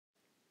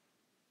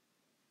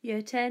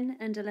Year 10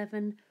 and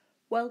 11,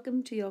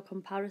 welcome to your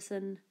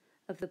comparison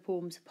of the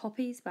poems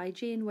Poppies by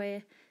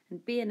Weir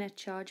and Bayonet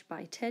Charge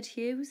by Ted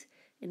Hughes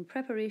in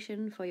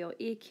preparation for your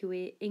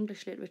AQA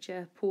English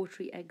Literature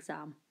poetry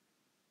exam.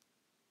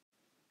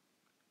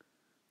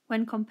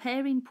 When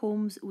comparing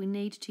poems, we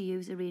need to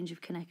use a range of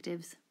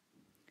connectives.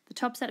 The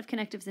top set of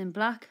connectives in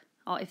black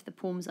are if the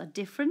poems are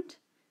different.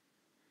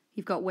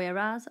 You've got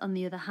whereas, on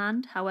the other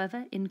hand,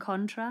 however, in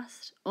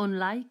contrast,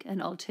 unlike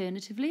and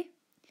alternatively.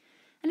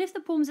 And if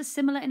the poems are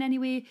similar in any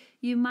way,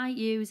 you might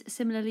use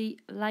similarly,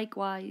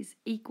 likewise,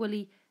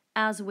 equally,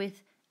 as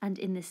with, and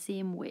in the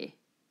same way.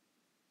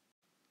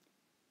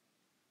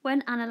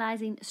 When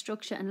analysing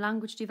structure and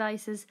language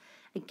devices,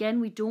 again,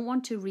 we don't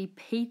want to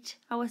repeat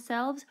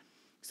ourselves.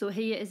 So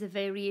here is a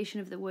variation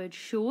of the word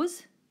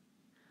shows.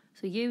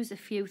 So use a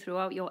few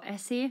throughout your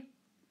essay.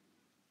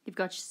 You've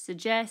got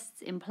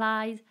suggests,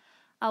 implies,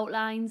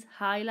 outlines,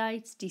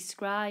 highlights,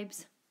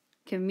 describes,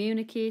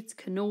 communicates,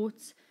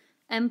 connotes,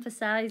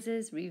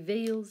 emphasises,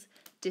 reveals,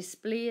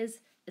 displays,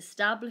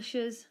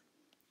 establishes,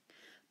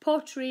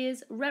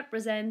 portrays,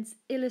 represents,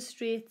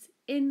 illustrates,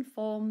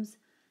 informs,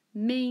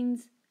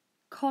 means,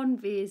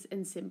 conveys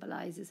and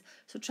symbolises.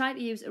 So try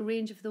to use a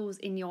range of those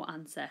in your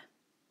answer.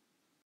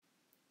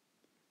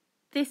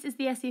 This is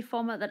the essay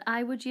format that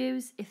I would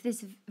use. If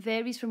this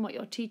varies from what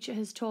your teacher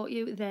has taught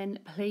you, then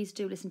please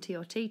do listen to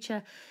your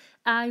teacher.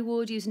 I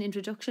would use an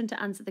introduction to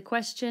answer the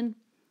question,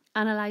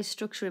 analyse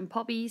structure in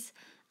Poppies,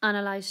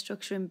 analyse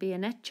structure in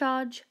Bayonet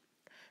Charge,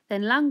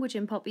 then language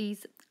in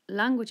Poppies,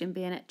 language in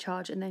Bayonet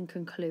Charge, and then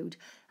conclude.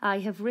 I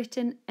have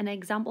written an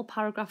example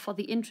paragraph for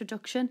the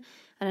introduction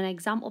and an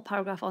example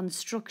paragraph on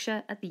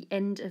structure at the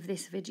end of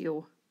this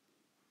video.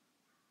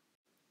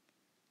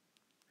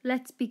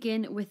 Let's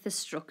begin with the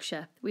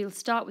structure. We'll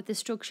start with the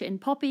structure in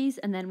Poppies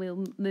and then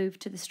we'll move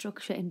to the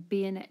structure in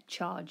Bayonet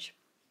Charge.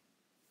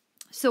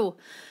 So,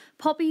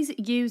 Poppies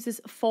uses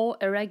 4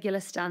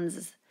 irregular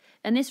stanzas,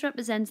 and this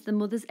represents the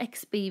mother's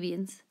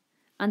experience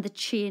and the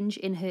change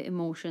in her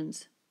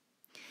emotions.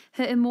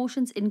 Her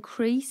emotions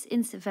increase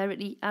in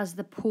severity as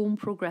the poem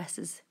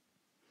progresses.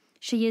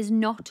 She is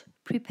not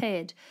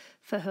prepared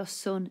for her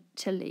son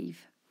to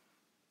leave.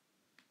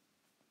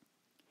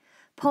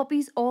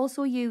 Poppies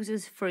also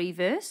uses free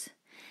verse,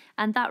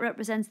 and that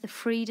represents the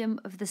freedom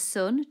of the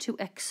son to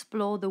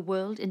explore the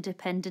world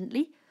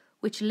independently,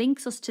 which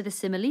links us to the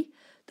simile,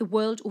 the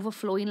world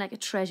overflowing like a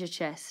treasure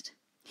chest.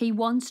 He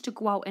wants to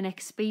go out and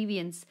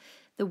experience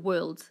the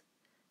world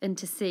and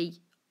to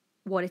see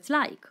what it's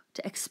like,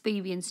 to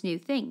experience new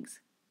things.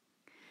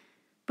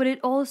 But it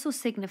also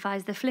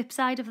signifies the flip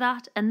side of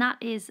that, and that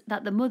is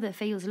that the mother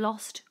feels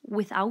lost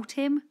without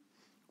him.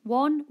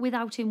 1,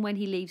 without him when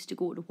he leaves to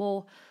go to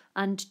war,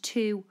 and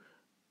 2,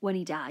 when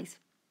he dies.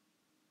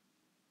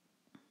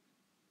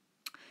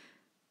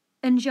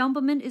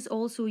 Enjambment is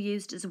also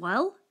used as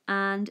well,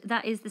 and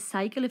that is the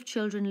cycle of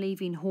children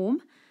leaving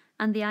home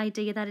and the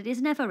idea that it is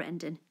never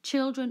ending.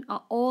 Children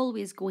are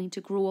always going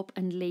to grow up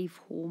and leave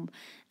home,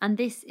 and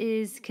this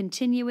is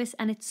continuous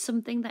and it's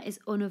something that is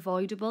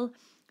unavoidable.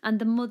 And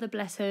the mother,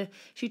 bless her,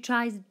 she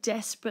tries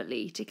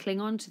desperately to cling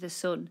on to the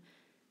son,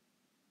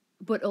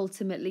 but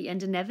ultimately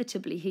and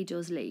inevitably he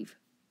does leave.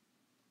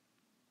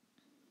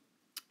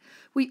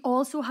 We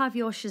also have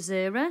your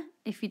caesura.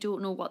 If you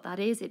don't know what that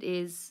is, it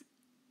is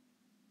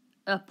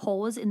a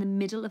pause in the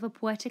middle of a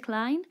poetic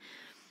line.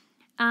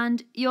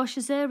 And your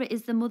caesura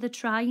is the mother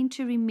trying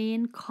to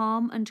remain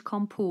calm and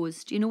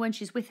composed. You know, when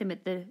she's with him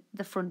at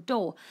the front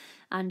door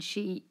and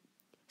she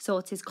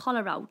sorts his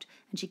collar out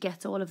and she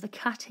gets all of the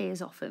cat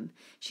hairs off him.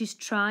 She's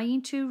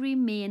trying to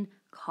remain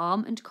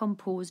calm and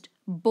composed,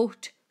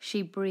 but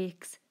she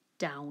breaks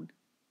down.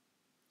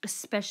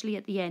 Especially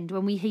at the end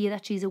when we hear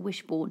that she's a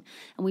wishbone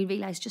and we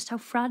realise just how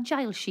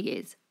fragile she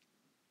is.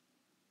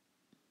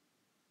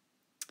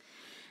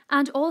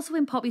 And also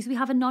in Poppies we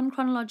have a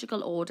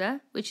non-chronological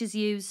order which is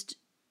used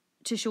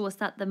to show us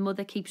that the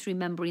mother keeps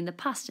remembering the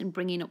past and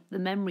bringing up the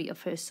memory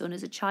of her son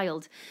as a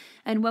child.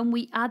 And when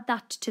we add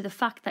that to the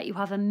fact that you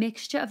have a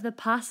mixture of the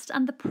past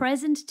and the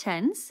present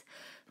tense,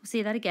 we'll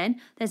say that again,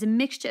 there's a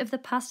mixture of the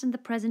past and the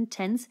present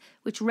tense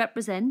which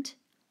represent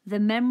the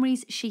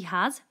memories she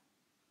has,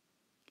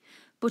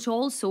 but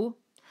also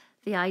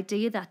the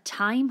idea that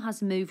time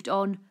has moved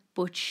on,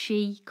 but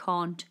she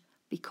can't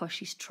because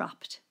she's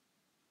trapped.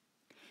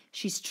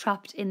 She's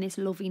trapped in this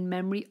loving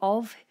memory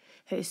of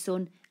her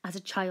son as a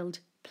child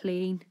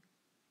playing.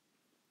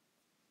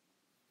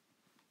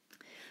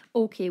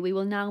 Okay, we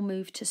will now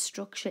move to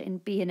structure in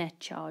Bayonet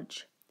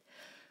Charge.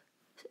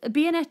 A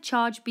Bayonet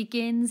Charge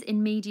begins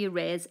in media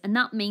res, and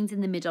that means in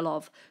the middle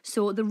of.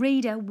 So the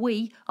reader,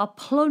 we, are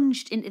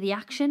plunged into the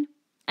action.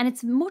 And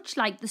it's much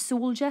like the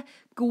soldier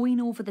going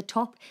over the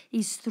top.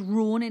 He's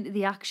thrown into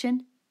the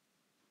action.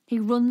 He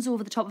runs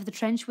over the top of the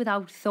trench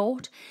without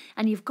thought.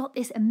 And you've got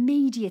this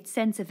immediate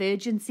sense of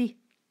urgency.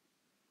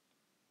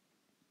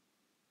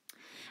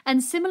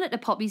 And similar to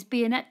Poppies,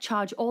 Bayonet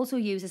Charge also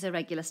uses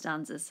irregular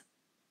stanzas.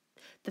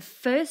 The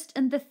first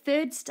and the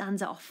third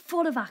stanza are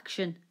full of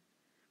action.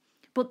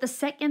 But the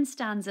second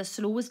stanza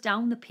slows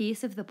down the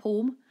pace of the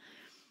poem.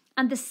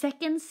 And the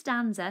second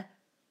stanza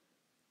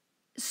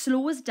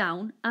slows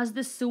down as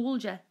the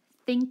soldier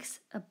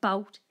thinks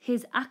about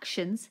his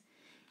actions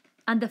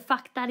and the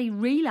fact that he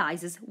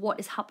realises what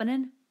is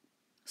happening.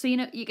 So, you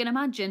know, you can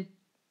imagine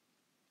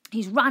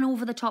he's ran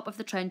over the top of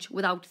the trench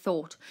without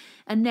thought.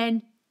 And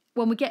then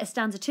when we get to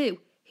stanza 2,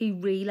 he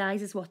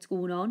realises what's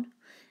going on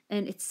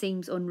and it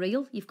seems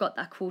unreal. You've got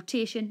that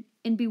quotation,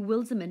 in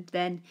bewilderment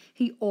then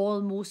he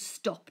almost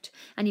stopped.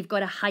 And you've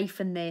got a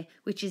hyphen there,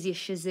 which is your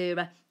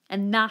caesura.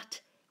 And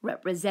that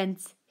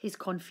represents his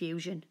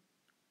confusion.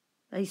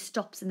 He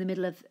stops in the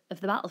middle of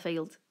the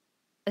battlefield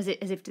as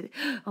if to,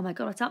 oh my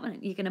God, what's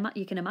happening? You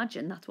can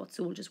imagine that's what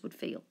soldiers would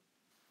feel.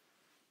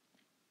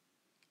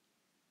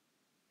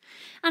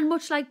 And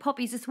much like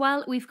Poppies as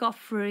well, we've got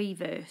free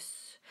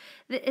verse.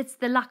 It's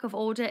the lack of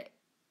order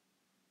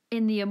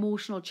in the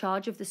emotional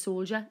charge of the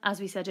soldier,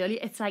 as we said earlier.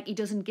 It's like he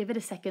doesn't give it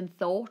a second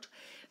thought.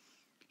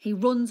 He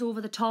runs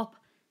over the top.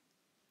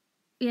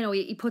 You know,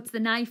 he puts the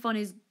knife on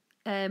his,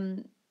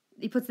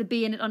 he puts the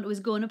bayonet onto his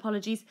gun,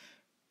 apologies.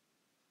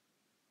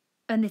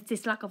 And it's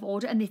this lack of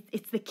order, and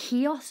it's the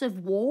chaos of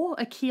war,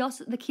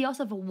 the chaos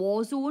of a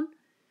war zone.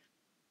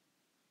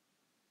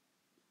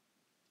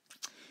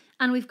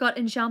 And we've got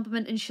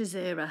enjambment and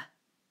caesura.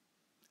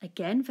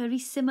 Again, very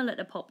similar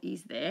to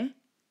Poppies there.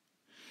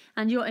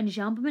 And your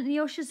enjambment and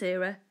your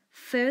caesura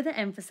further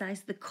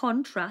emphasise the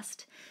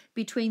contrast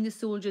between the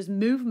soldier's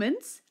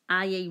movements,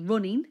 i.e.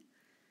 running,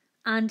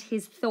 and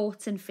his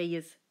thoughts and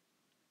fears.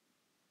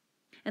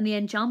 And the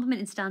enjambment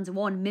in stanza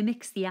 1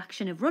 mimics the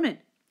action of running.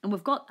 And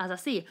we've got, as I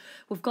say,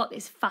 we've got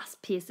this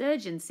fast-paced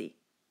urgency.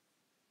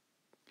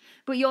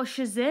 But your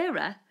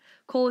caesura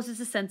causes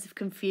a sense of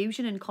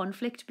confusion and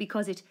conflict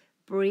because it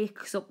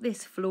breaks up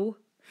this flow.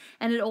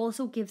 And it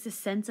also gives a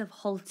sense of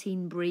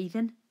halting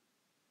breathing.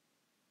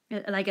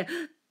 Like a...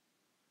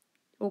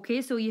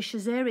 Okay, so your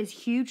caesura is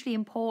hugely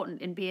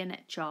important in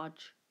bayonet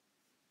charge.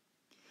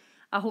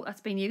 I hope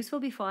that's been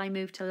useful. Before I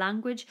move to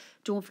language,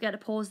 don't forget to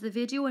pause the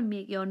video and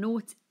make your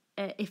notes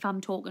if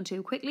I'm talking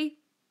too quickly.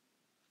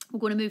 We're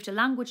going to move to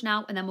language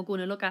now, and then we're going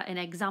to look at an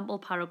example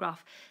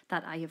paragraph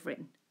that I have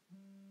written.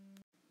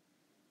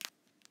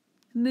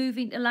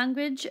 Moving to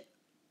language,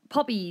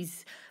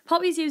 Poppies.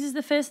 Poppies uses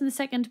the first and the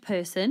second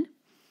person,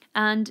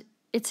 and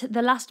it's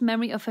the last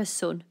memory of her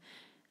son,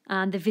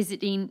 and they're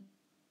visiting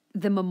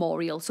the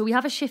memorial. So we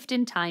have a shift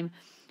in time,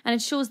 and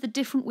it shows the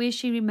different ways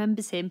she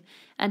remembers him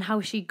and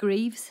how she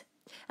grieves.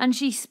 And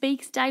she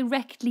speaks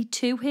directly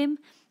to him,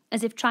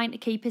 as if trying to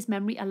keep his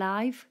memory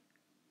alive.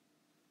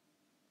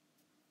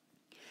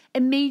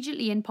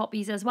 Immediately in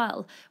Poppies as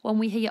well, when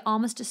we hear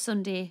Armistice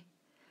Sunday,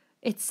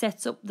 it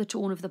sets up the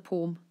tone of the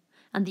poem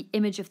and the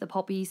image of the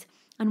poppies,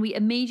 and we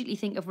immediately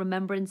think of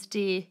Remembrance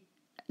Day,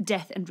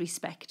 death and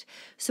respect.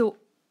 So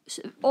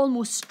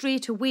almost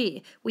straight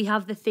away, we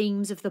have the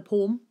themes of the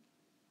poem,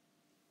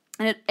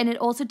 and it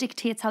also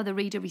dictates how the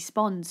reader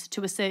responds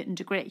to a certain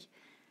degree.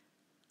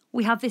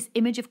 We have this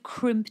image of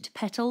crimped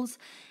petals,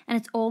 and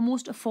it's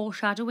almost a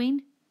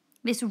foreshadowing.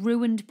 This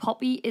ruined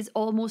poppy is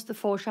almost the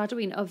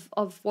foreshadowing of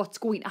what's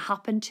going to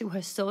happen to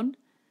her son.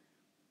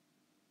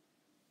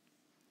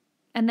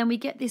 And then we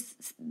get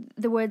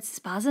the word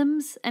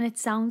spasms, and it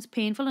sounds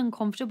painful and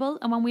uncomfortable.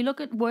 And when we look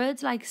at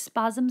words like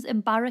spasms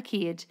and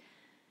barricade,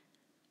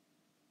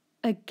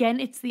 again,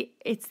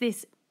 it's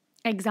this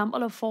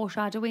example of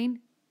foreshadowing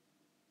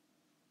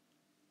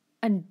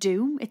and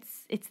doom.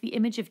 It's the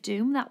image of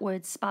doom, that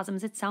word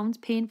spasms. It sounds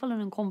painful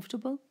and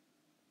uncomfortable.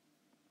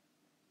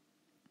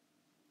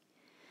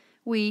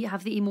 We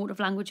have the emotive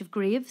language of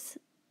graves,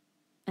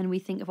 and we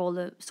think of all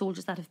the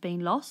soldiers that have been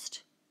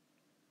lost.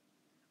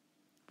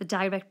 The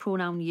direct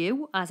pronoun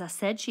you, as I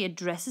said, she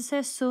addresses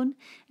her son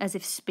as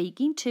if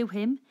speaking to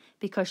him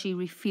because she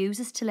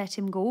refuses to let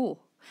him go.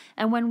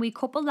 And when we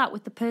couple that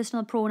with the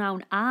personal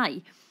pronoun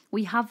I,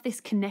 we have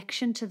this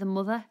connection to the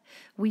mother.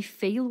 We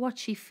feel what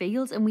she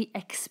feels and we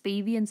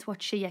experience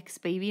what she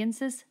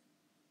experiences.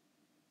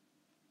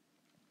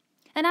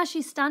 And as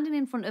she's standing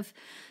in front of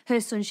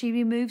her son, she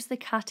removes the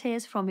cat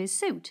hairs from his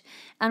suit.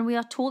 And we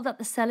are told that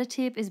the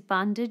sellotape is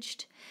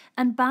bandaged.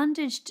 And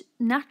bandaged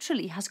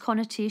naturally has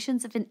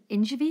connotations of an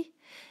injury.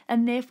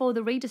 And therefore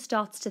the reader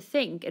starts to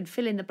think and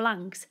fill in the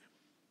blanks.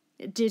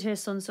 Did her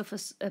son suffer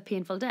a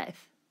painful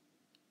death?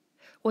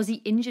 Was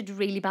he injured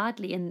really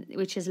badly,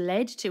 which has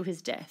led to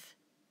his death?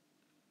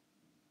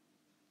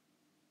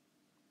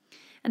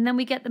 And then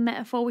we get the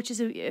metaphor, which is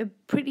a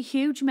pretty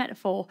huge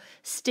metaphor,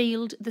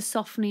 steeled the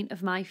softening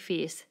of my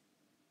face.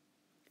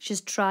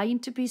 She's trying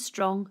to be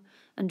strong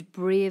and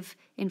brave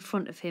in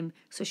front of him,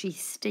 so she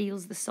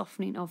steals the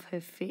softening of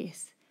her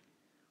face.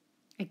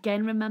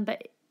 Again, remember,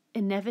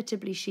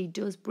 inevitably she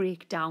does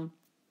break down,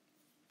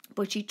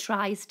 but she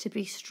tries to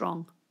be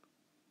strong.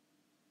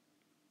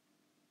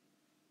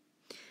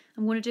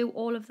 I'm going to do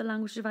all of the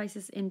language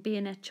devices in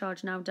bayonet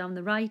charge now down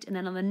the right, and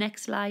then on the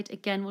next slide,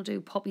 again, we'll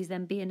do Poppies,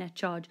 then bayonet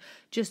charge,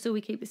 just so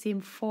we keep the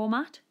same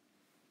format.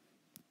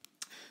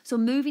 So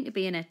moving to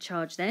bayonet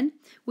charge then,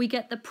 we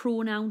get the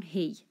pronoun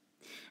he,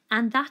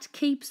 and that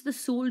keeps the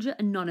soldier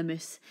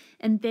anonymous,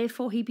 and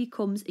therefore he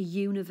becomes a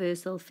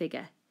universal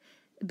figure.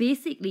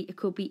 Basically, it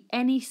could be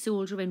any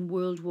soldier in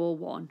World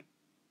War I.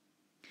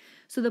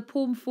 So the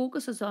poem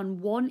focuses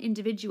on one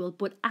individual,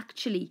 but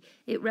actually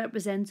it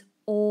represents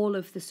all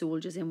of the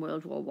soldiers in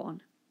World War I.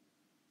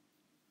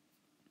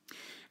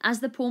 As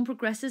the poem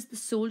progresses, the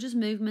soldier's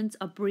movements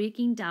are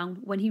breaking down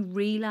when he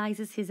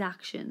realises his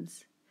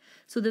actions.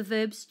 So the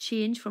verbs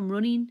change from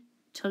running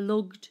to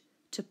lugged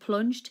to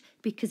plunged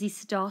because he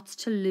starts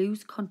to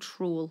lose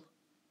control.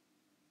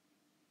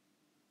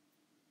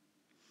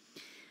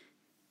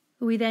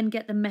 We then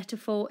get the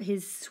metaphor,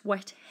 his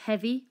sweat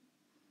heavy.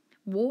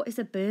 War is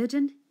a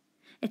burden.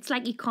 It's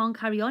like he can't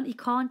carry on. He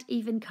can't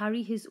even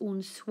carry his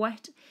own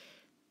sweat.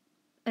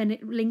 And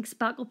it links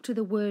back up to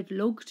the word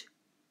lugged.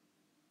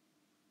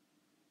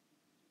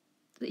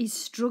 He's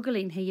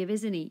struggling here,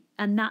 isn't he?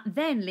 And that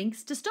then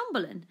links to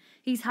stumbling.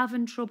 He's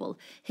having trouble.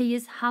 He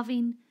is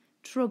having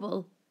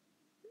trouble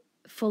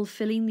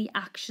fulfilling the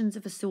actions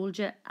of a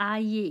soldier,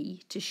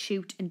 i.e. to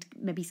shoot and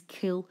maybe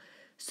kill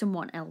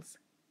someone else.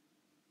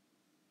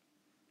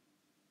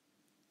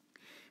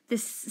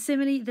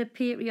 Similarly, the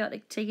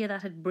patriotic tear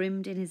that had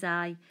brimmed in his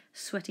eye,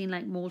 sweating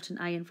like molten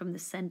iron from the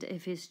centre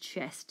of his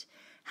chest,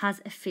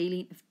 has a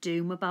feeling of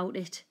doom about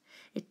it.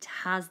 It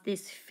has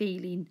this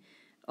feeling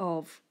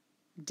of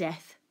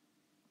death.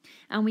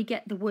 And we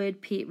get the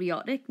word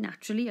patriotic.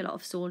 Naturally, a lot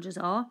of soldiers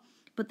are,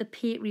 but the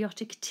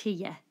patriotic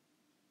tear.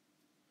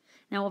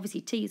 Now,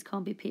 obviously, tears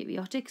can't be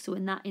patriotic, so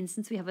in that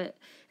instance, we have a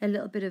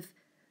little bit of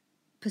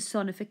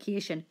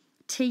personification.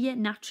 Tear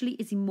naturally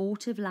is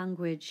emotive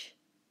language.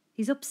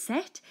 He's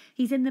upset.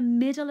 He's in the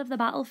middle of the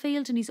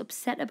battlefield and he's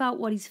upset about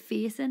what he's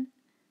facing.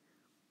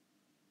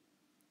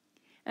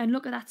 And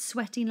look at that,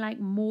 sweating like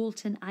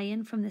molten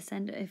iron from the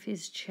centre of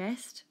his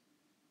chest.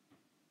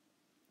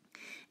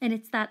 And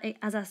it's that,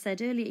 as I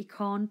said earlier, he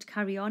can't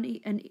carry on.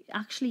 And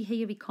actually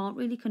here, he can't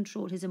really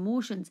control his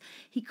emotions.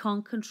 He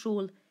can't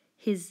control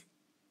his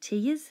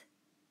tears.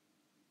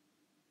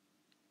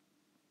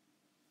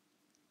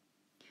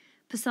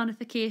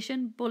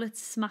 Personification,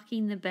 bullets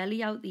smacking the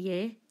belly out the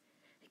air,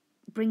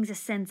 brings a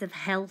sense of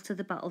hell to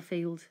the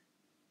battlefield.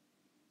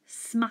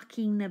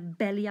 Smacking the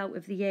belly out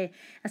of the air.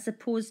 I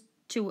suppose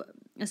to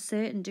a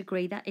certain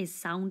degree that is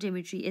sound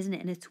imagery, isn't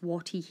it? And it's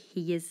what he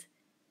hears.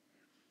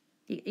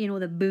 You know,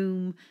 the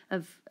boom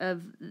of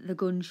the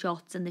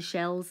gunshots and the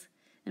shells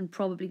and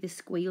probably the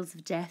squeals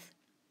of death.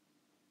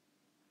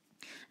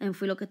 And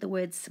if we look at the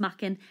word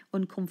smacking,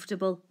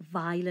 uncomfortable,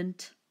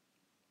 violent.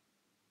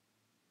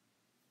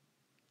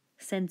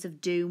 Sense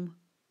of doom.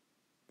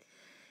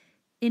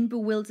 In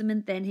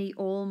bewilderment, then, he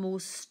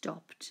almost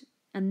stopped.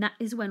 And that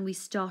is when we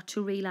start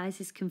to realise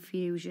his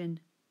confusion.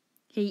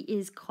 He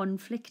is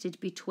conflicted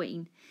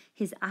between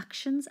his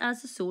actions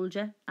as a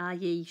soldier,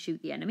 i.e.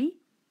 shoot the enemy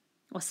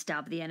or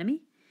stab the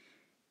enemy,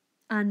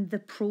 and the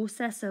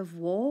process of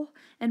war.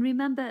 And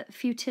remember,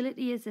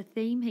 futility is a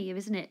theme here,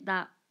 isn't it?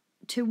 That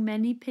to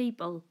many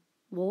people,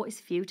 war is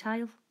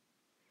futile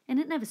and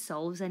it never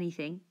solves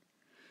anything.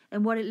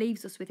 And what it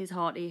leaves us with is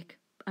heartache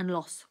and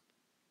loss.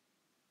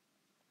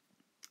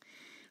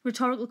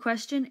 Rhetorical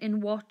question: in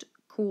what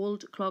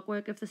cold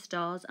clockwork of the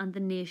stars and the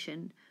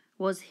nation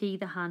was he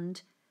the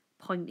hand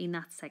pointing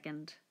that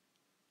second?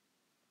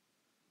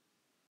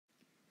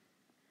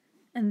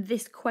 And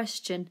this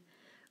question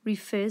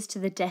refers to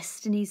the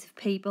destinies of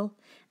people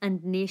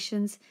and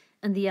nations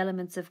and the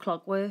elements of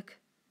clockwork.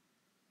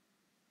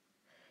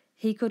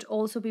 He could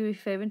also be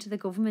referring to the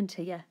government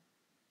here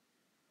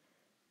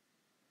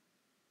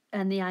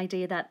and the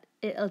idea that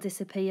it'll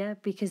disappear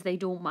because they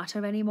don't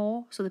matter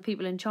anymore. So the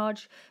people in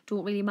charge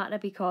don't really matter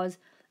because,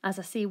 as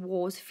I say,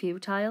 war's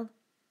futile.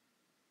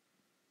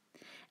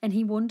 And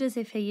he wonders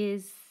if he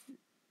is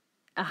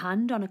a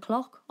hand on a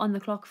clock, on the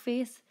clock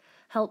face,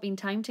 helping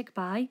time tick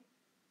by.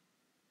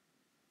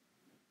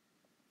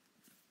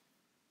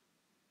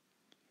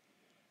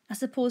 I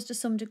suppose to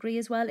some degree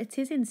as well, it's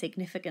his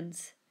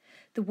insignificance.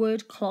 The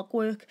word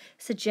clockwork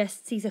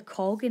suggests he's a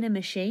cog in a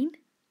machine.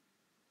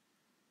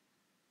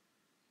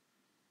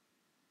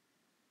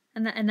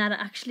 And that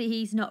actually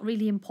he's not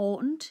really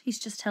important. He's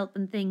just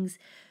helping things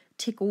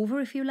tick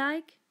over, if you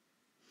like.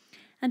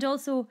 And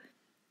also,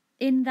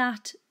 in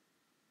that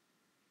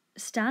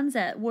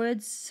stanza,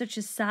 words such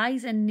as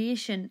size and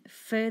nation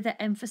further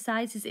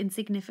emphasise his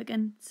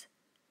insignificance.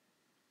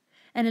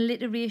 And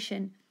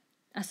alliteration,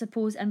 I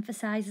suppose,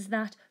 emphasises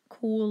that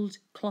cold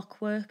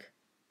clockwork.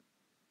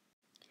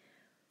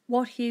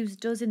 What Hughes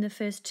does in the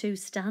first two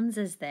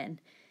stanzas then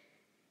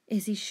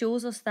is he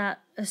shows us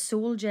that a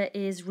soldier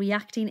is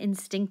reacting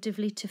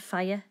instinctively to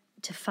fire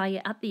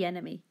at the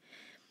enemy,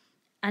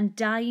 and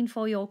dying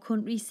for your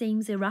country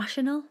seems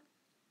irrational.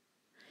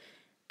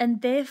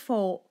 And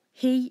therefore,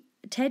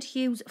 Ted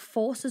Hughes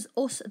forces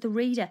us, the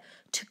reader,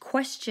 to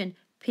question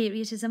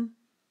patriotism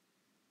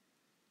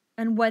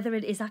and whether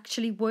it is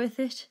actually worth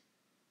it.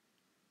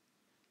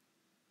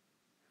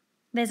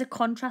 There's a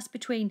contrast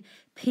between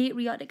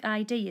patriotic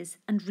ideas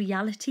and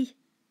reality.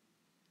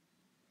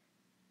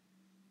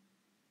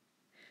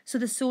 So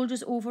the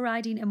soldier's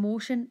overriding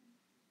emotion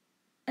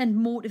and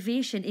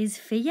motivation is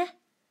fear.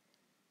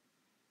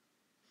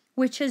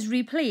 which has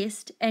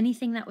replaced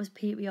anything that was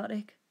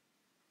patriotic.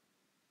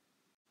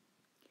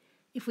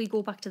 If we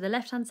go back to the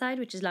left-hand side,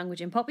 which is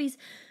language in Poppies,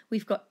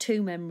 we've got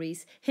two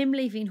memories, him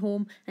leaving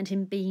home and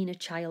him being a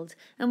child.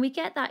 And we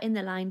get that in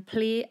the line,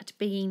 play at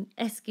being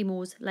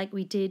Eskimos like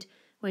we did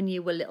when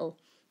you were little.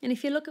 And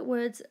if you look at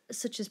words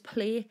such as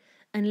play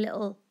and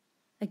little,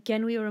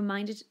 again, we are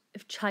reminded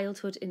of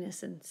childhood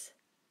innocence.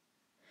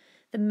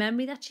 The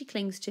memory that she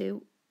clings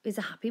to is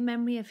a happy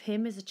memory of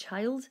him as a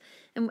child.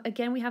 And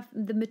again, we have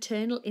the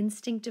maternal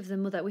instinct of the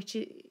mother,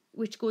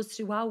 which goes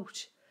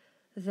throughout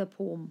the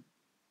poem.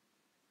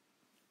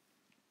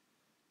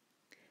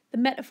 The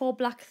metaphor,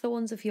 black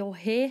thorns of your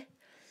hair,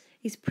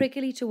 is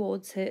prickly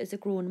towards her as a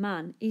grown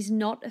man. He's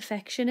not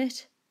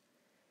affectionate.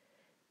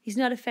 He's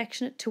not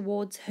affectionate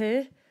towards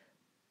her,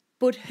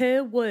 but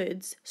her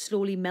words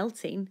slowly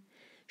melting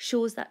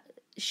shows that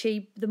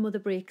the mother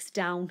breaks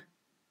down.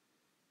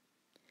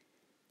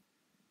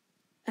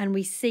 And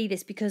we see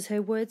this because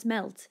her words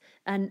melt.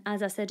 And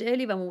as I said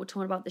earlier when we were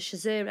talking about the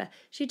Shazera,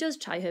 she does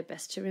try her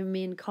best to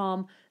remain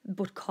calm,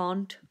 but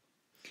can't.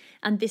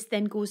 And this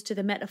then goes to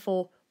the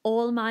metaphor,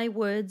 all my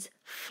words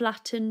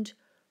flattened,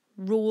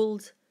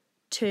 rolled,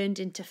 turned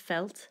into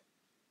felt.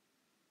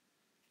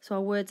 So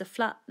our words are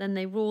flat, then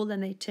they roll, then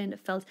they turn to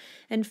felt.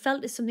 And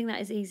felt is something that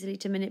is easily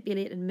to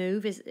manipulate and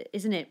move,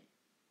 isn't it?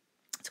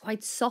 It's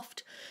quite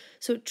soft.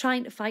 So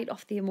trying to fight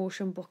off the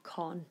emotion but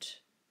can't.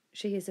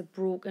 She is a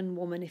broken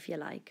woman, if you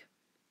like.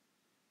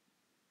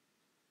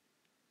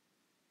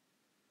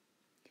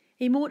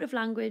 Emotive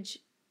language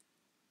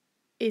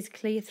is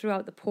clear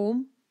throughout the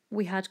poem.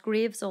 We had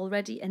graves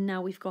already and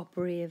now we've got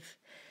brave.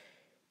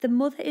 The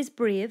mother is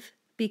brave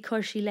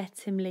because she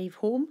lets him leave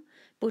home,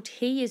 but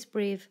he is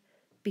brave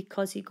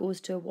because he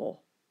goes to war.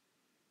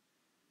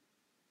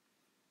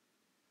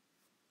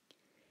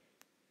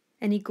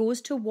 And he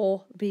goes to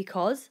war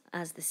because,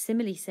 as the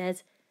simile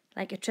says,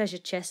 like a treasure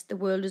chest, the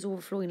world is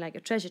overflowing like a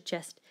treasure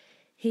chest.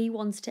 He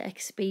wants to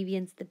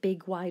experience the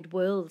big wide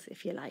world,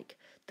 if you like,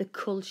 the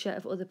culture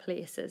of other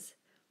places.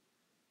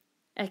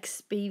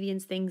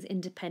 Experience things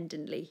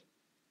independently.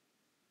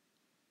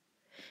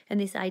 And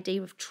this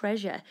idea of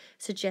treasure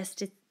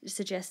suggests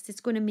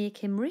it's going to make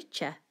him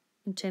richer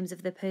in terms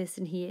of the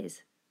person he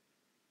is.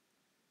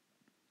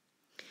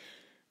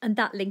 And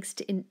that links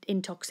to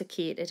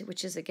intoxicated,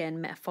 which is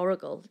again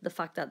metaphorical, the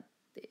fact that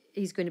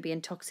he's going to be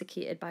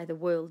intoxicated by the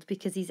world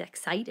because he's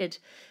excited.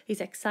 He's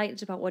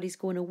excited about what he's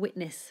going to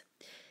witness.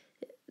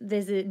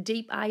 There's a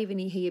deep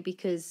irony here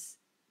because,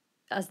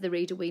 as the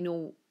reader, we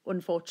know,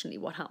 unfortunately,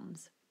 what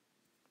happens.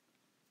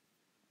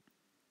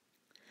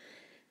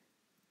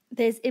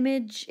 There's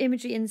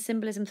imagery and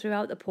symbolism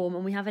throughout the poem,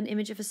 and we have an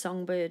image of a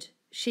songbird.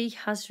 She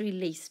has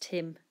released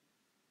him.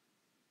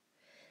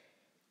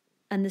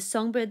 And the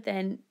songbird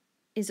then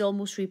is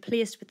almost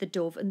replaced with the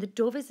dove, and the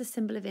dove is a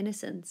symbol of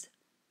innocence.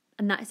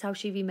 And that is how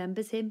she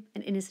remembers him,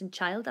 an innocent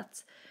child.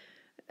 That's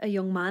a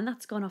young man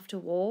that's gone off to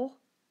war,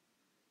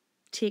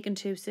 taken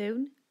too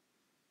soon.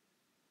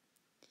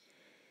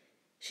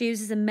 She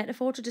uses a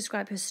metaphor to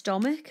describe her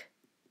stomach.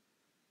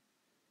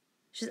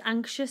 She's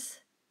anxious,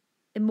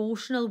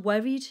 emotional,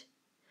 worried.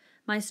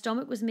 My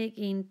stomach was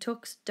making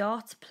tucks,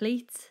 darts,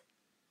 pleats.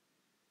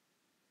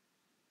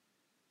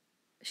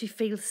 She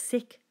feels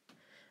sick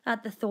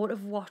at the thought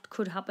of what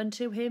could happen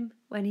to him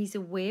when he's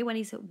away, when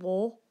he's at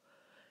war.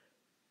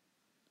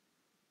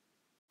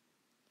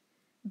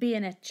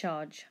 Bayonet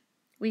charge.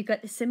 We've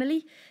got the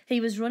simile. He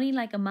was running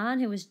like a man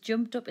who has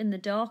jumped up in the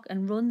dark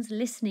and runs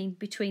listening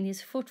between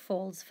his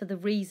footfalls for the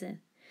reason.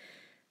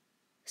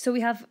 So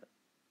we have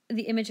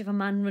the image of a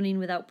man running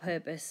without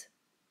purpose.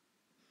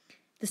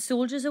 The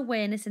soldier's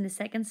awareness in the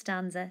second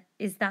stanza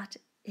is that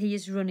he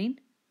is running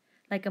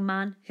like a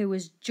man who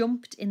has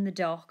jumped in the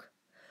dark,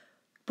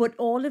 but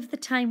all of the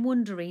time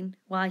wondering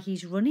why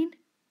he's running.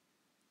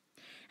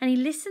 And he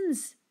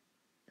listens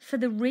for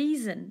the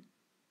reason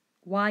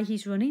why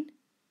he's running.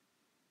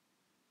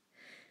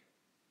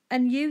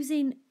 And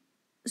using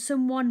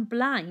someone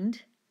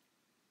blind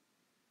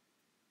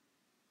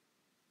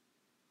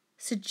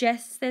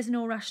suggests there's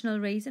no rational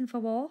reason for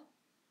war.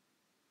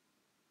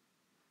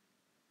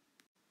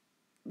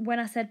 When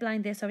I said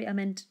blind there, sorry, I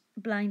meant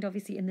blind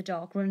obviously in the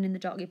dark, running in the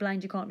dark. You're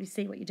blind, you can't really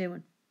see what you're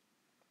doing.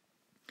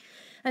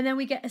 And then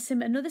we get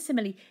another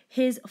simile.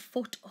 His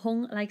foot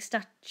hung like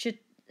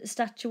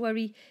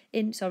statuary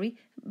in,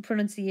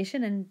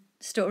 pronunciation and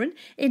stuttering,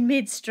 in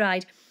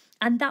mid-stride.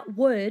 And that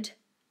word,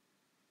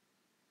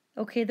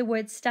 okay, the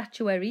word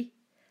statuary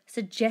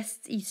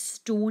suggests he's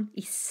stone,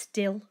 he's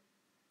still.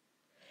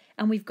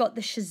 And we've got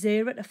the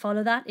Shazera to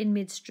follow that in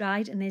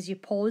mid-stride, and there's your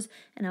pause.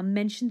 And I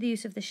mentioned the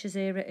use of the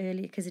Shazera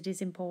earlier because it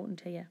is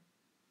important here.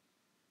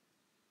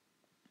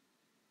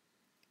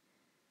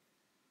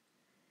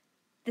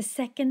 The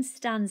second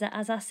stanza,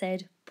 as I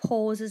said,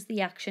 pauses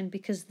the action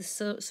because the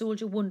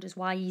soldier wonders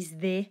why he's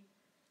there.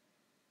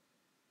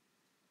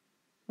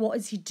 What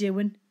is he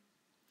doing?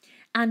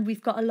 And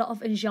we've got a lot of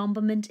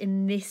enjambment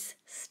in this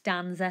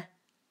stanza.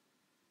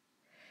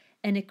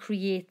 And it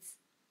creates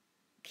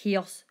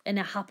chaos and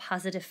a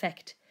haphazard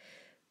effect.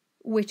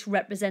 which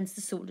represents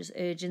the soldier's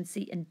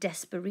urgency and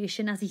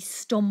desperation as he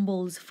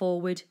stumbles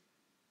forward.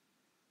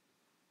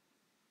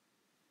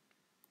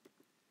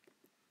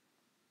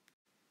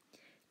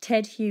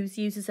 Ted Hughes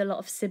uses a lot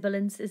of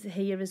sibilants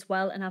here as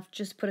well, and I've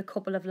just put a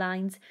couple of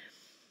lines.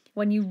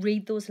 When you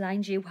read those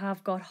lines, you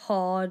have got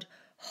hard,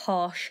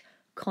 harsh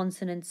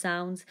consonant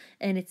sounds,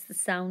 and it's the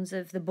sounds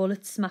of the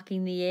bullets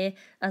smacking the air,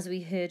 as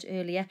we heard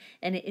earlier,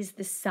 and it is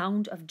the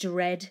sound of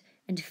dread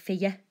and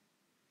fear.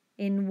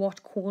 In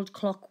what cold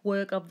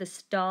clockwork of the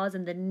stars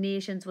and the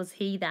nations was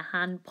he, the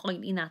hand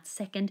pointing that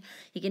second?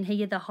 You can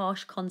hear the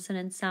harsh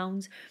consonant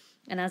sounds,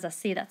 and as I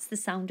say, that's the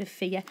sound of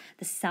fear,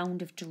 the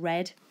sound of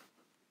dread.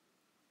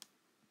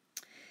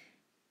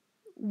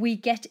 We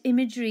get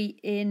imagery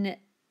in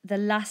the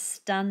last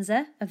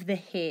stanza of the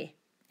hare,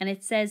 and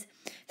it says,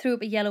 threw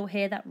up a yellow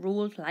hare that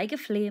rolled like a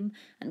flame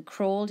and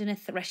crawled in a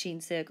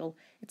threshing circle,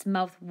 its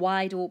mouth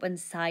wide open,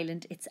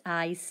 silent, its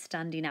eyes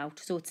standing out.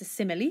 So it's a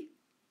simile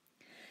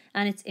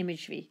and it's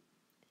imagery.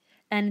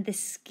 And the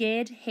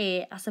scared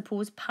hare, I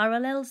suppose,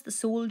 parallels the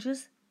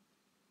soldiers.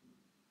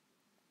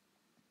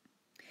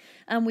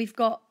 And we've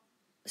got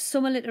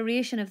some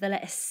alliteration of the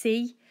letter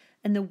C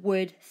and the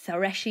word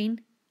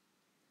threshing.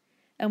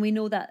 And we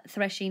know that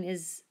threshing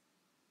is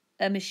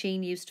a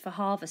machine used for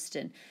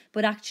harvesting,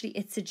 but actually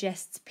it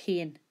suggests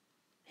pain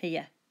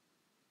here.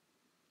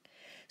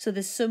 So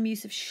there's some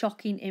use of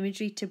shocking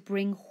imagery to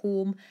bring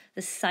home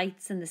the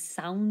sights and the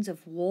sounds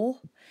of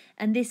war,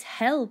 and this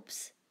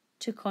helps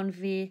to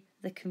convey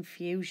the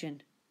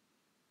confusion.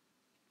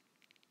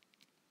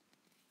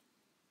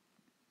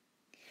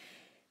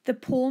 The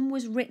poem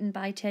was written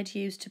by Ted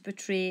Hughes to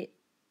portray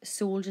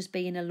soldiers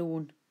being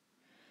alone.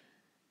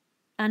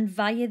 And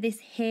via this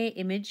hare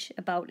image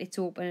about its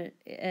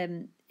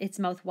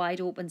mouth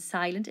wide open,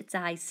 silent, its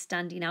eyes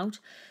standing out,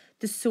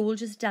 the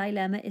soldier's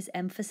dilemma is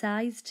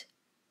emphasised.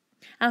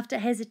 After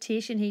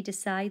hesitation, he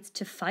decides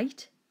to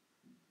fight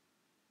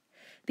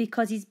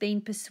because he's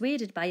been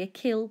persuaded by a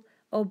kill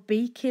or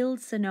be killed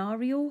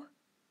scenario.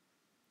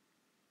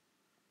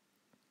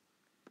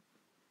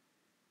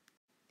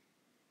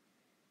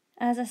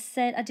 As I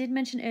said, I did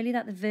mention earlier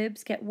that the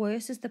verbs get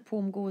worse as the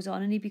poem goes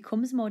on and he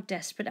becomes more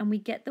desperate, and we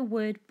get the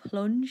word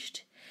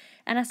plunged.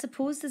 And I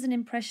suppose there's an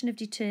impression of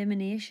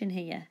determination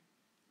here.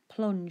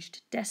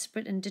 Plunged,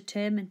 desperate and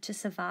determined to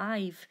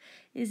survive,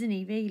 isn't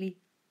he really?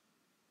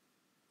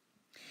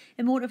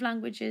 Emotive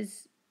language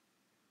is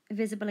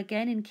visible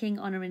again in King,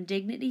 Honour and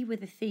Dignity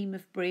with a theme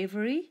of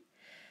bravery,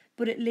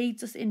 but it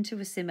leads us into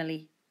a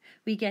simile.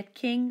 We get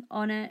king,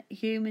 honour,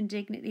 human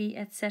dignity,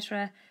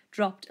 etc.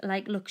 dropped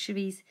like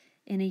luxuries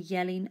in a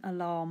yelling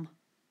alarm.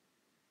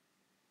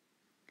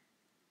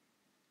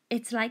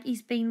 It's like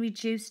he's been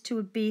reduced to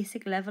a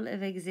basic level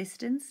of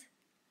existence.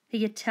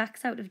 He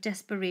attacks out of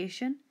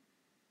desperation,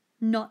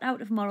 not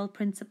out of moral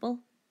principle,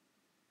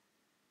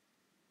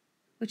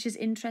 which is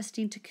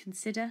interesting to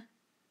consider.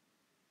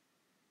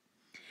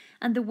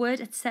 And the word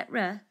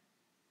etc.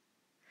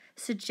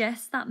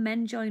 suggests that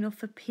men join up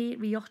for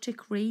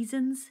patriotic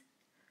reasons,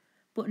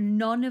 but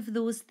none of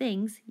those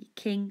things,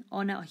 king,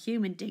 honour or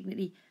human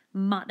dignity,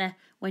 matter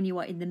when you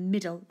are in the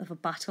middle of a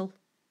battle.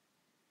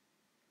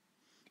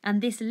 And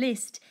this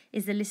list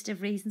is the list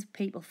of reasons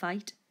people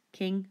fight: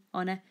 king,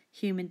 honour,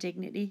 human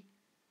dignity.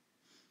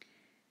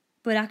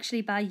 But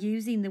actually, by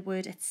using the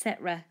word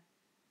etc.,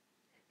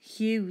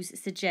 Hughes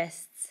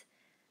suggests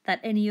that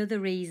any other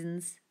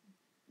reasons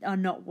are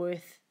not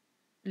worth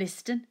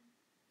listing.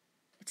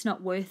 It's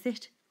not worth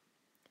it.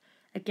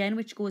 Again,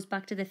 which goes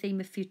back to the theme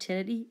of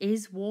futility.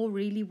 Is war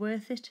really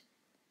worth it?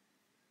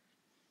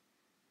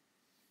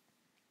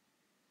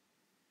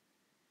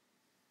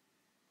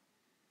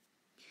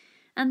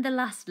 And the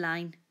last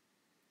line,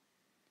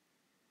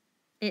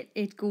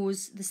 it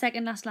goes, the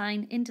second last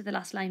line into the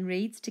last line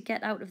reads, to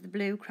get out of the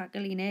blue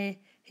crackling air,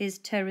 his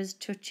terrors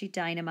touchy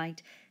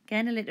dynamite.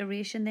 Again,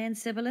 alliteration there in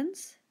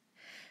sibilants.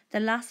 The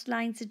last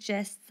line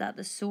suggests that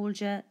the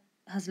soldier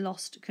has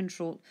lost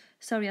control.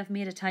 Sorry, I've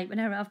made a typing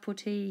error. I've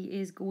put he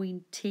is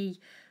going to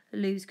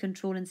lose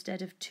control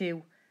instead of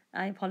to.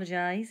 I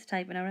apologise,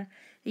 typing error.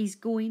 He's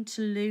going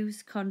to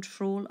lose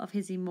control of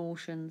his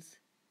emotions,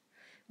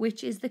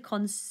 which is the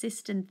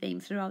consistent theme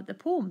throughout the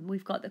poem.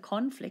 We've got the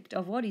conflict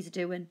of what he's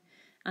doing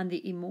and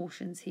the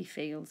emotions he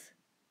feels.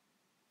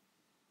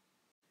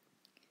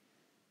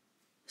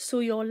 So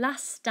your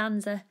last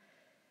stanza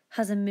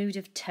has a mood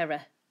of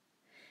terror.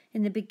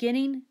 In the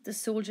beginning, the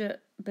soldier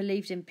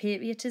believed in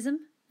patriotism,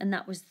 and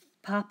that was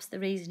perhaps the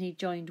reason he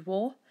joined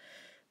war.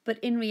 But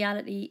in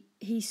reality,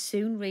 he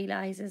soon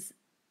realises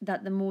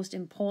that the most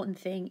important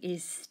thing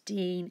is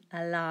staying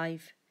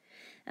alive.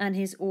 And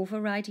his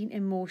overriding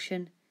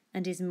emotion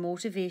and his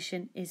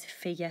motivation is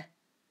fear.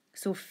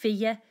 So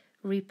fear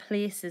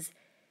replaces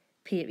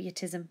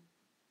patriotism.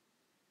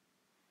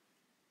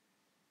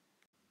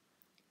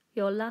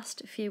 Your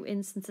last few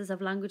instances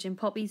of language in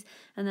Poppies,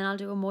 and then I'll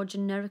do a more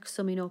generic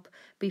summing up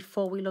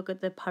before we look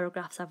at the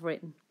paragraphs I've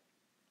written.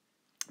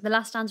 The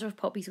last stanza of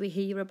Poppies, we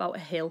hear about a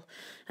hill,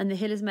 and the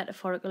hill is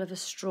metaphorical of a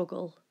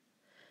struggle.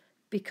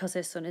 because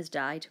her son has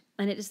died.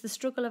 And it is the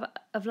struggle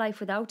of life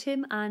without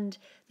him and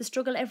the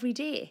struggle every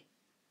day.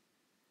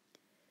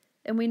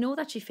 And we know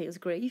that she feels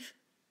grief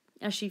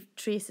as she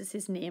traces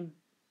his name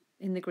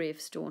in the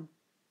gravestone.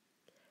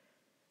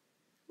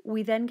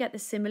 We then get the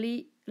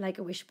simile like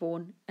a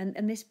wishbone,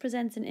 and this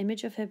presents an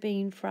image of her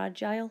being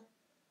fragile.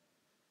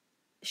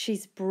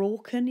 She's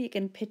broken. You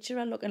can picture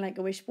her looking like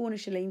a wishbone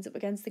as she leans up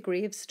against the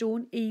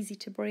gravestone, easy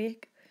to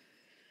break.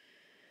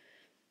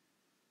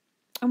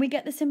 And we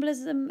get the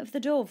symbolism of the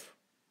dove,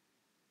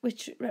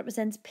 which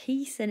represents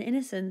peace and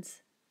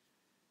innocence.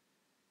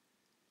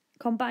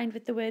 Combined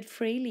with the word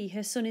freely,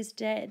 her son is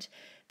dead,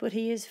 but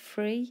he is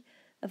free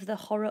of the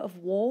horror of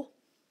war.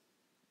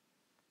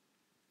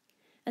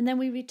 And then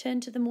we return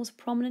to the most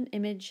prominent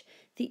image,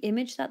 the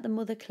image that the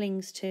mother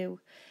clings to,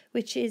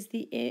 which is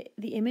the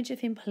image of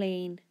him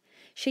playing.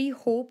 She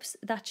hopes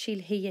that she'll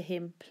hear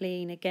him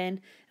playing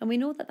again, and we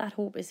know that that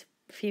hope is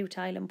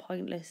futile and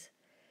pointless.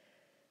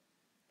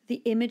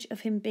 The image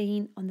of him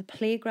being on the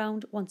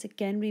playground once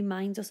again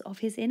reminds us of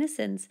his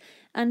innocence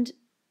and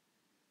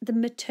the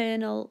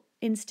maternal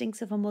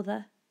instincts of a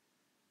mother.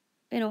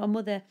 You know, a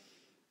mother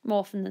more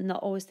often than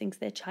not always thinks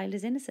their child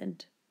is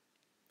innocent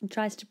and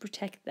tries to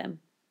protect them.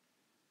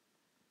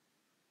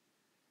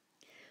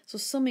 So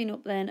summing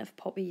up then of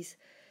Poppies,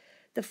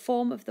 the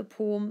form of the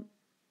poem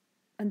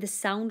and the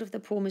sound of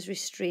the poem is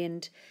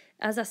restrained.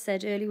 As I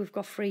said earlier, we've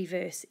got free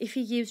verse. If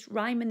you used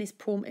rhyme in this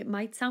poem, it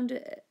might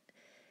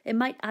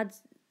add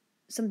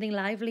something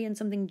lively and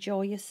something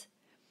joyous,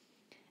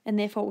 and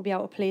therefore it would be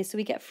out of place. So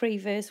we get free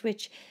verse,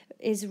 which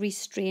is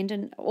restrained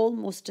and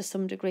almost to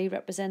some degree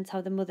represents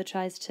how the mother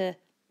tries to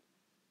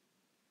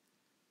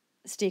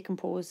stay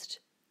composed.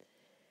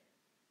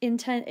 In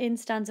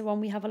stanza 1,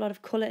 we have a lot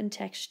of colour and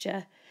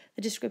texture,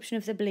 the description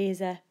of the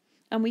blazer,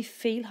 and we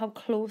feel how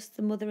close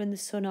the mother and the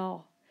son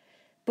are.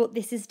 But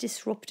this is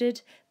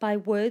disrupted by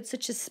words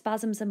such as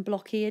spasms and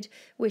blockade,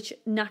 which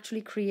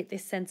naturally create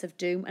this sense of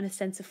doom and a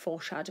sense of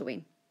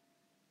foreshadowing.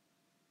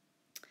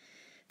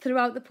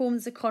 Throughout the poem,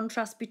 there's a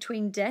contrast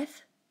between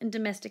death and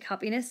domestic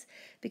happiness,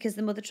 because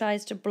the mother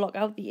tries to block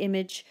out the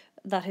image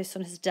that her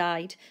son has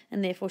died,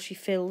 and therefore she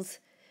fills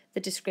the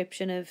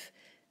description of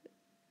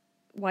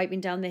wiping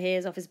down the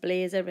hairs off his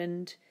blazer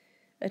and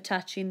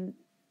attaching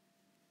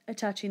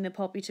the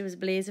poppy to his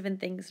blazer and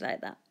things like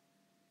that.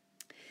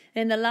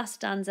 In the last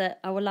stanza,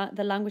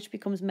 the language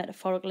becomes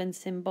metaphorical and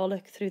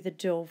symbolic through the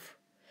dove.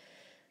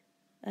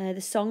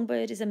 The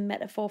songbird is a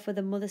metaphor for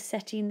the mother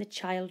setting the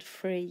child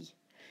free.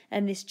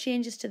 And this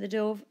changes to the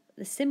dove,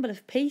 the symbol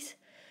of peace.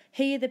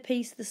 Here the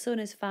peace the son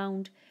has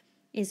found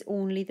is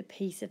only the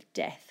peace of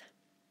death.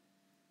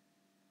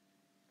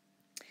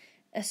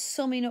 A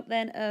summing up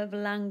then of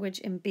language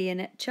in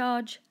Bayonet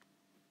Charge.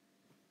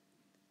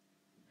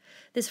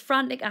 There's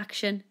frantic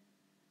action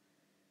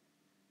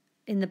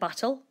in the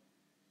battle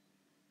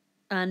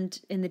and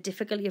in the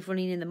difficulty of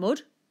running in the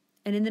mud.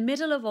 And in the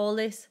middle of all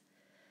this,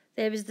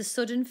 there is the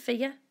sudden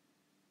fear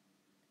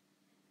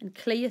and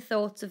clear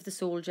thoughts of the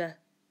soldier.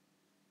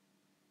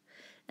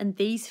 And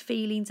these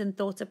feelings and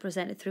thoughts are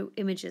presented through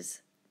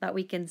images that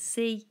we can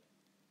see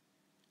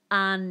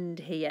and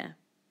hear.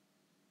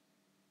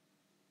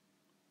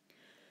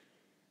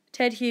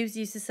 Ted Hughes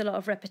uses a lot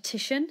of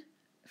repetition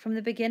from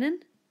the beginning.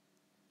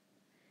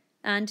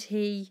 And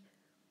he,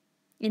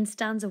 in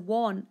stanza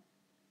 1,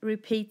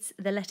 repeats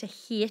the letter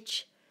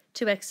H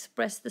to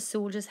express the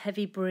soldier's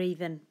heavy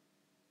breathing.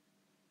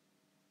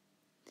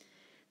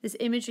 There's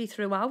imagery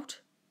throughout.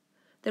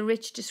 The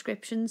rich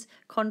descriptions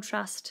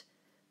contrast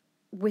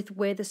with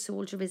where the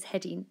soldier is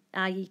heading,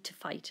 i.e. to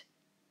fight.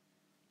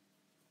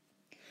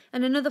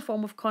 And another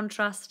form of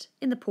contrast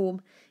in the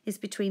poem is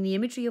between the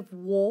imagery of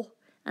war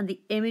and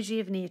the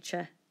imagery of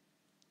nature.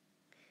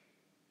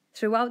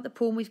 Throughout the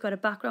poem, we've got a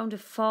background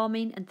of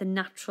farming and the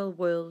natural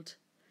world.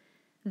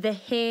 The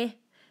hare,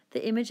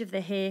 the image of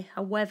the hare,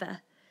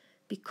 however,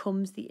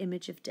 becomes the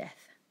image of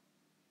death.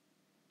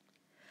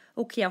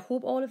 Okay, I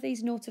hope all of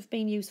these notes have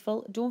been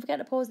useful. Don't forget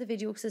to pause the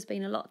video because there's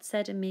been a lot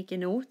said and make your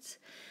notes.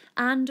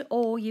 And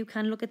or you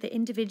can look at the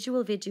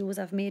individual videos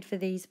I've made for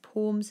these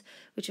poems,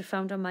 which are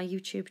found on my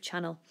YouTube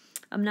channel.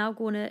 I'm now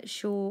going to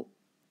show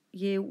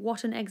you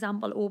what an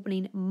example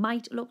opening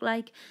might look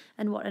like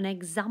and what an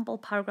example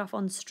paragraph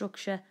on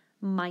structure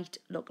might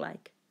look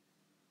like.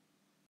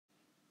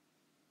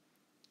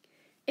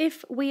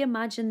 If we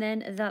imagine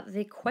then that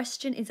the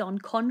question is on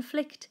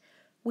conflict,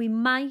 we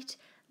might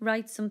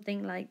write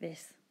something like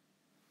this.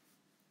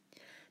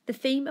 The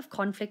theme of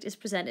conflict is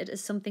presented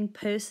as something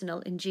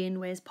personal in Jane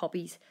Weir's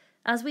Poppies,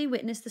 as we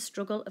witness the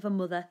struggle of a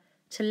mother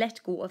to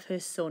let go of her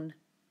son,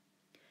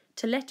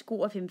 to let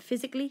go of him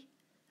physically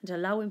and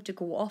allow him to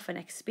go off and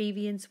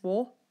experience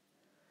war,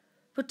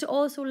 but to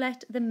also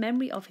let the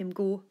memory of him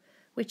go,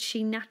 which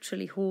she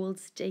naturally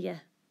holds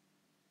dear.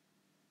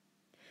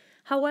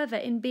 However,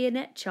 in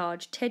Bayonet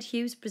Charge, Ted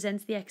Hughes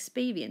presents the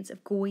experience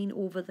of going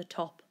over the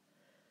top.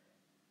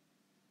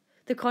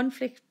 The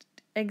conflict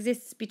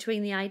exists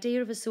between the idea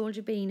of a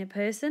soldier being a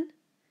person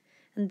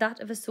and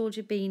that of a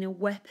soldier being a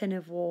weapon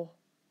of war.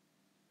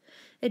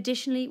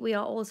 Additionally, we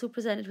are also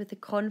presented with the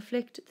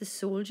conflict the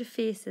soldier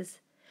faces,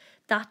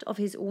 that of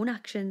his own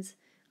actions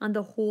and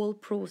the whole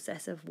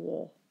process of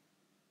war.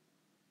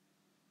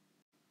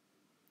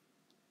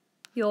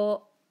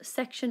 Your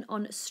section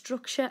on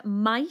structure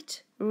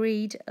might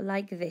read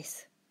like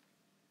this.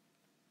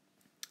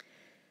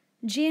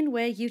 Jane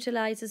Weir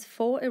utilises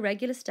 4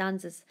 irregular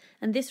stanzas,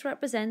 and this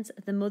represents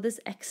the mother's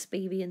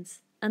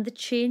experience and the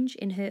change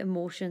in her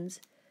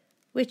emotions,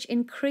 which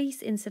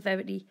increase in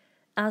severity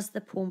as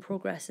the poem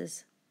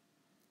progresses.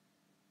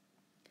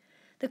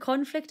 The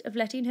conflict of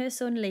letting her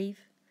son leave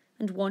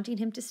and wanting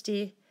him to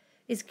stay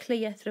is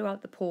clear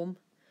throughout the poem,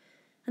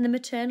 and the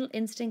maternal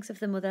instincts of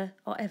the mother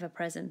are ever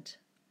present.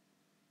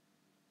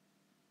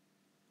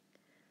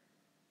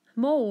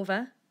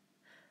 Moreover,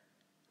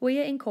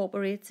 Weir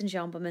incorporates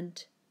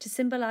enjambment to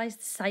symbolise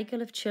the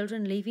cycle of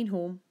children leaving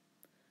home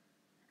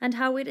and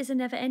how it is a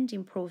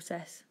never-ending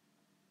process.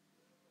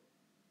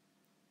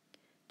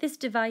 This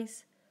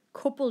device,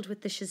 coupled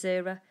with the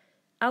caesura,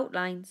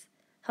 outlines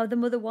how the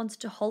mother wants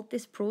to halt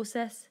this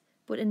process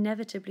but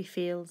inevitably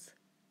fails.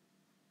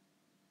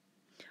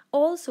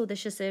 Also, the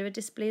caesura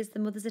displays the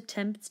mother's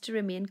attempts to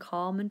remain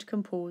calm and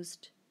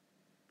composed,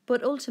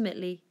 but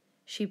ultimately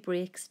she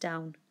breaks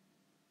down.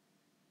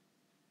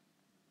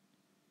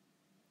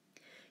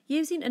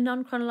 Using a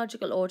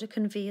non-chronological order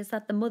conveys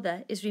that the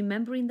mother is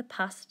remembering the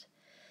past,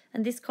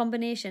 and this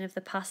combination of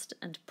the past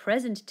and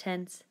present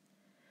tense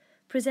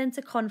presents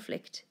a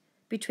conflict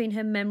between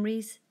her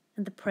memories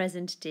and the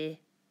present day.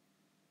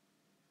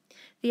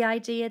 The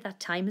idea that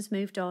time has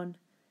moved on,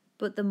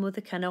 but the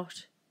mother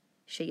cannot.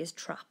 She is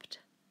trapped.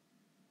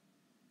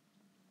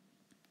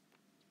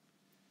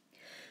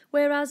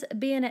 Whereas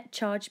bayonet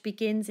charge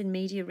begins in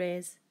media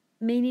res,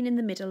 meaning in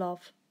the middle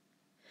of.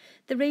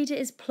 The reader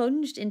is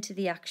plunged into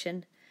the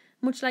action,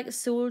 much like a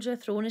soldier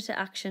thrown into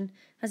action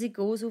as he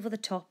goes over the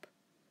top,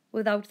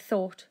 without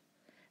thought,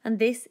 and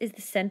this is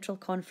the central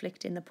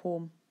conflict in the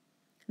poem,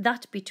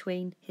 that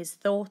between his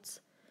thoughts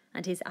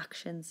and his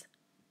actions.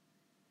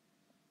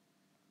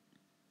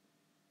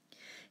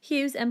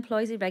 Hughes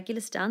employs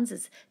irregular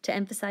stanzas to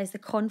emphasise the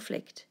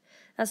conflict,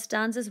 as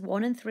stanzas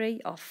 1 and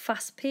 3 are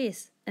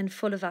fast-paced and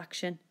full of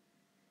action,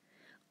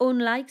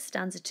 unlike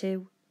stanza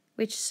 2,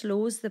 which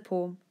slows the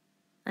poem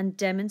and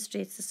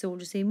demonstrates the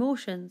soldier's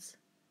emotions.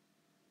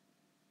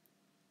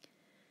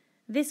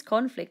 This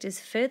conflict is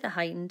further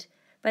heightened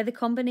by the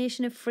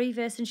combination of free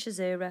verse and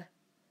caesura,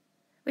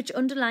 which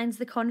underlines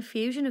the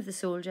confusion of the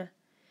soldier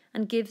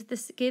and gives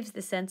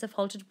the sense of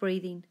halted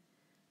breathing,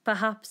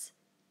 perhaps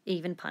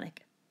even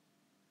panic.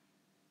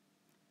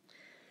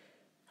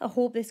 I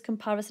hope this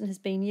comparison has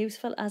been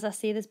useful. As I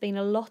say, there's been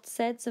a lot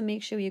said, so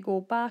make sure you go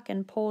back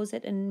and pause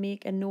it and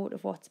make a note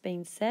of what's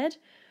been said.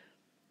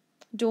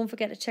 Don't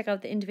forget to check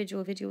out the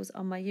individual videos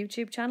on my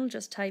YouTube channel.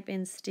 Just type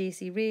in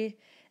Stacey Reay,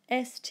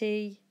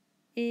 Stacey,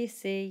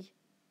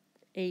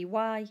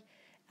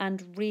 and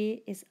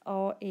Reay is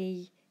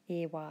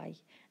Reay.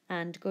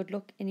 And good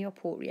luck in your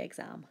poetry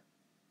exam.